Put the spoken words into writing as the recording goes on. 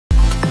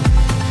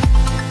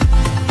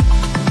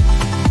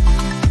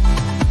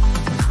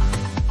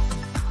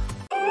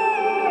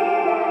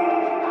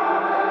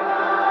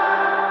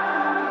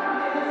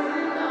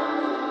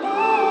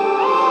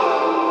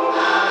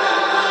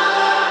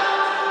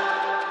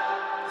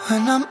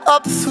When I'm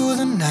up through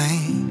the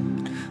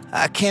night,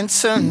 I can't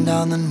turn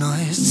down the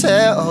noise,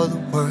 tear all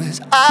the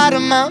words out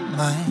of my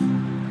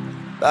mind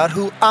about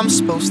who I'm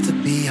supposed to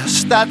be. I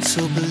start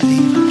to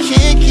believe I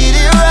can't get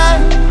it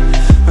right.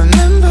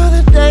 Remember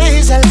the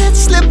days I let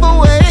slip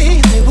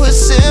away, they were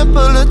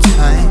simpler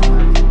times.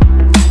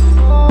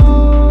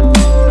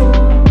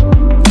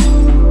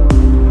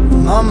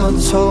 Mama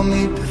told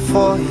me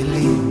before you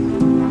leave,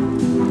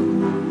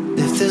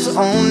 if there's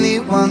only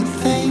one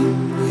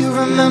thing you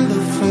remember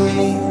from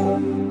me,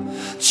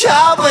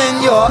 child,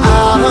 when you're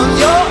out on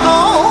your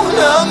own,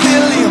 a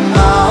million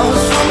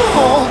miles from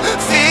home,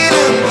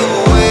 feeling the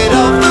weight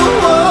of the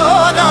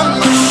world on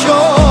your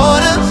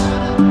shoulders.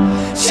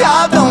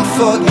 Child, don't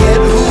forget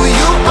who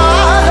you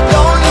are,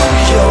 don't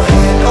lose your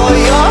head or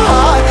your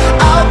heart.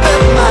 I'll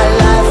bet my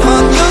life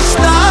on your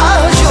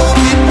stars, you'll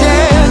be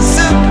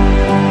dancing,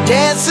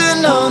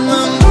 dancing on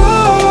the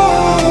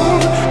moon.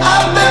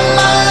 I'll bet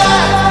my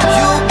life,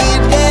 you'll be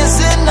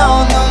dancing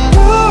on the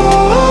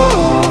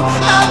moon.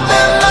 I'll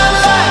bet my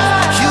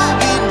life, you'll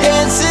be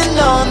dancing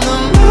on the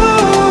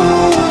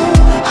moon.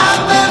 I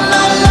bet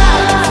my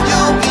life,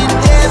 you'll be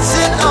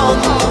dancing on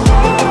the moon.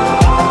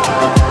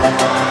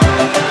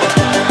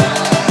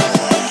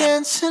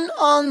 Dancing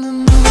on the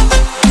moon.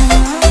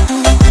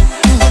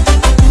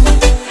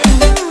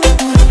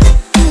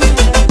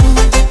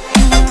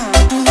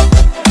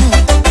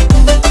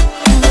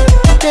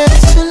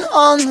 Dancing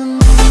on the moon.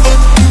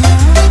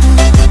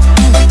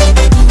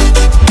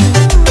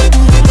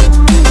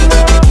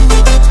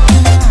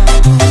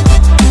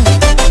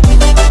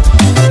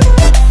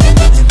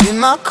 Maybe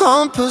my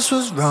compass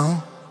was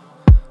wrong,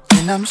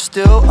 and I'm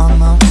still on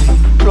my way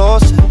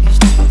closer each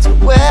day to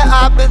where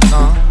I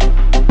belong.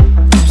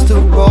 I'm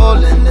still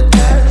rolling the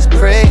dice,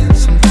 praying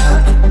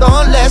sometimes it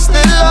don't last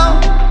it long.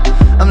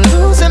 I'm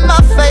losing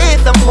my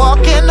faith, I'm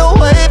walking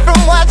away from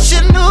what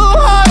you knew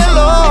all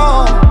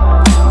along.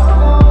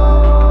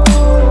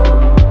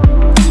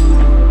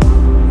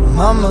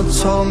 Mama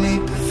told me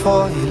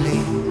before you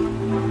leave,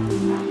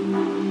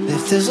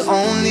 if there's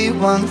only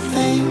one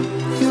thing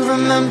you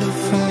remember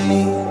from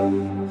me,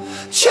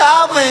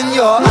 child, when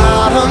you're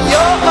out on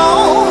your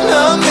own,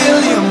 a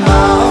million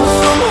miles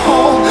from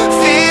home,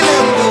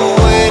 feeling the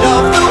weight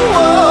of the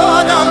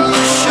world on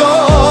your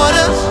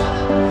shoulders.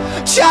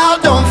 Child,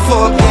 don't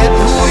forget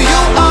who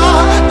you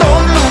are,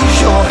 don't lose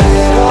your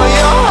head or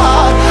your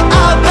heart.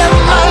 I'll bet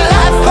my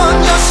life on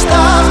your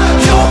stars,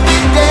 you'll be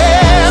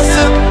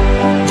dancing,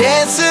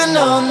 dancing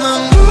on the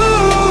moon.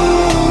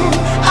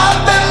 I'll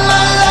bet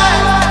my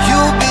life,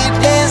 you'll be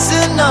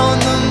dancing on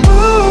the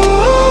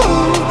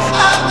moon.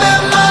 I'll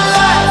bet my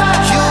life,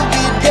 you'll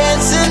be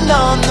dancing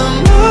on the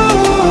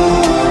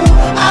moon.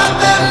 I'll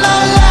bet my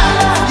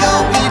life,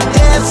 you'll be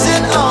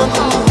dancing on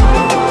the moon.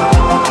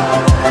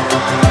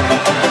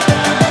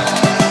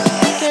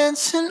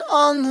 Dancing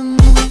on the moon.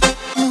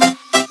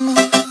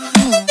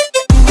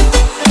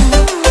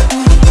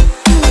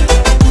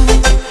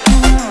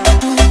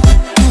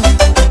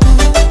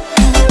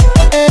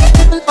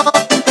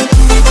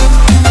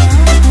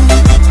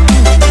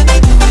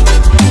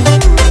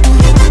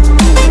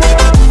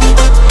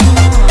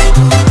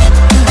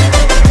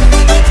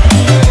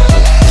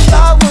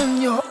 Child, when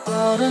you're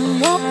out on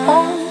your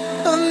own,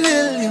 a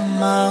million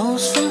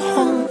miles from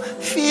home,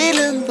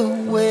 feeling the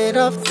weight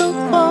of the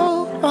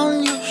world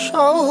on your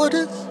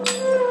shoulders.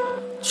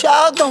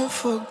 Child, don't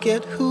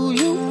forget who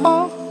you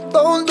are,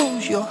 don't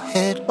lose your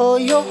head or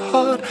your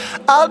heart.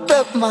 I'll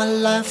bet my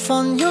life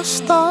on your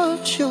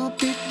stars, you'll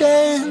be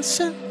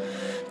dancing,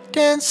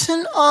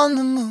 dancing on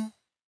the moon.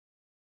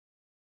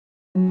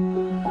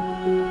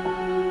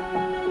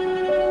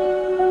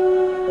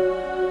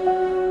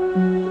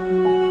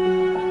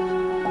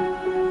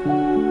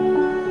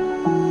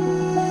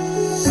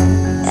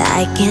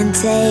 I can't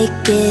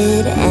take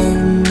it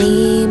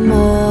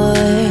anymore.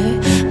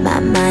 My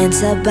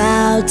mind's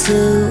about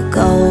to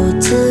go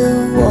to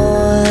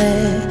war.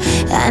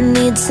 I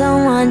need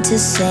someone to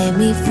save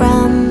me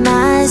from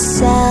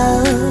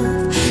myself,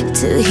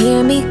 to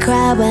hear me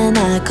cry when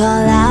I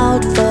call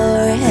out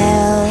for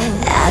help.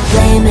 I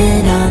blame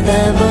it on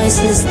the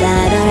voices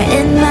that are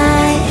in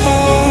my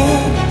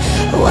head,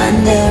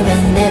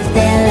 wondering if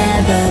they'll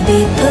ever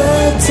be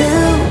put to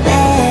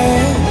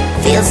bed.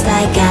 Feels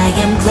like I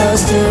am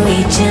close to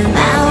reaching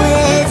my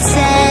wit's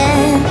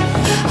end,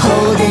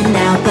 holding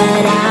out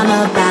but I'm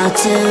about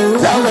to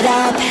blow it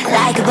up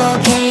like a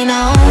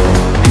volcano.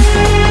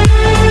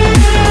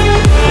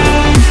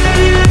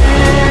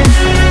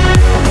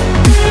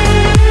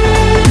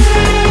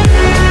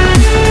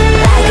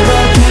 Like a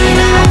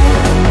volcano.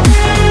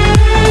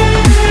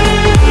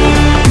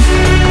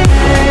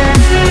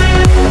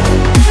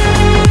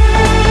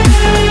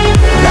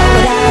 Blow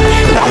it up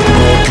like a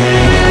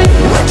volcano.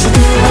 What you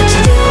do, what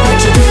you do, what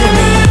you do to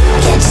me?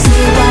 Can't you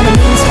see what it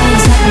means when you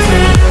set me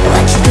free?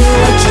 What you do,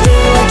 what you do,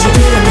 what you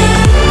do to me?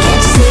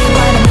 Can't you see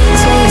what it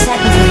means when you set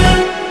me free?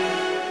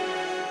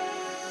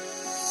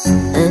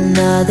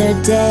 Another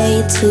day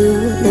to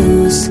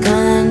lose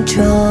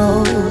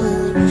control.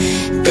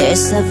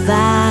 There's a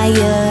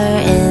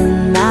fire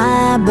in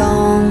my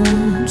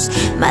bones.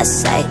 My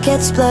sight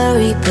gets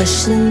blurry,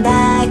 pushing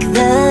back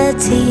the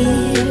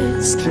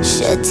tears.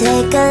 Should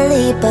take a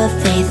leap of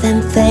faith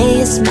and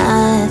face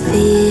my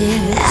fear.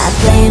 I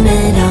blame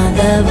it on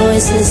the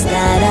voices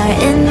that are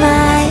in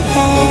my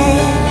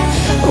head,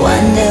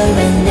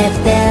 wondering if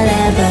they'll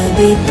ever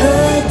be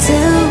put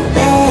to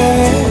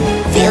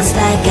bed. Feels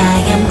like I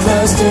am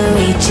close to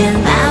reaching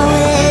my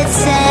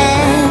wit's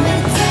end.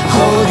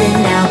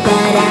 Holding out,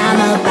 but I'm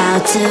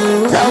about to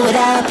blow it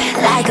up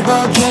like a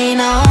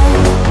volcano.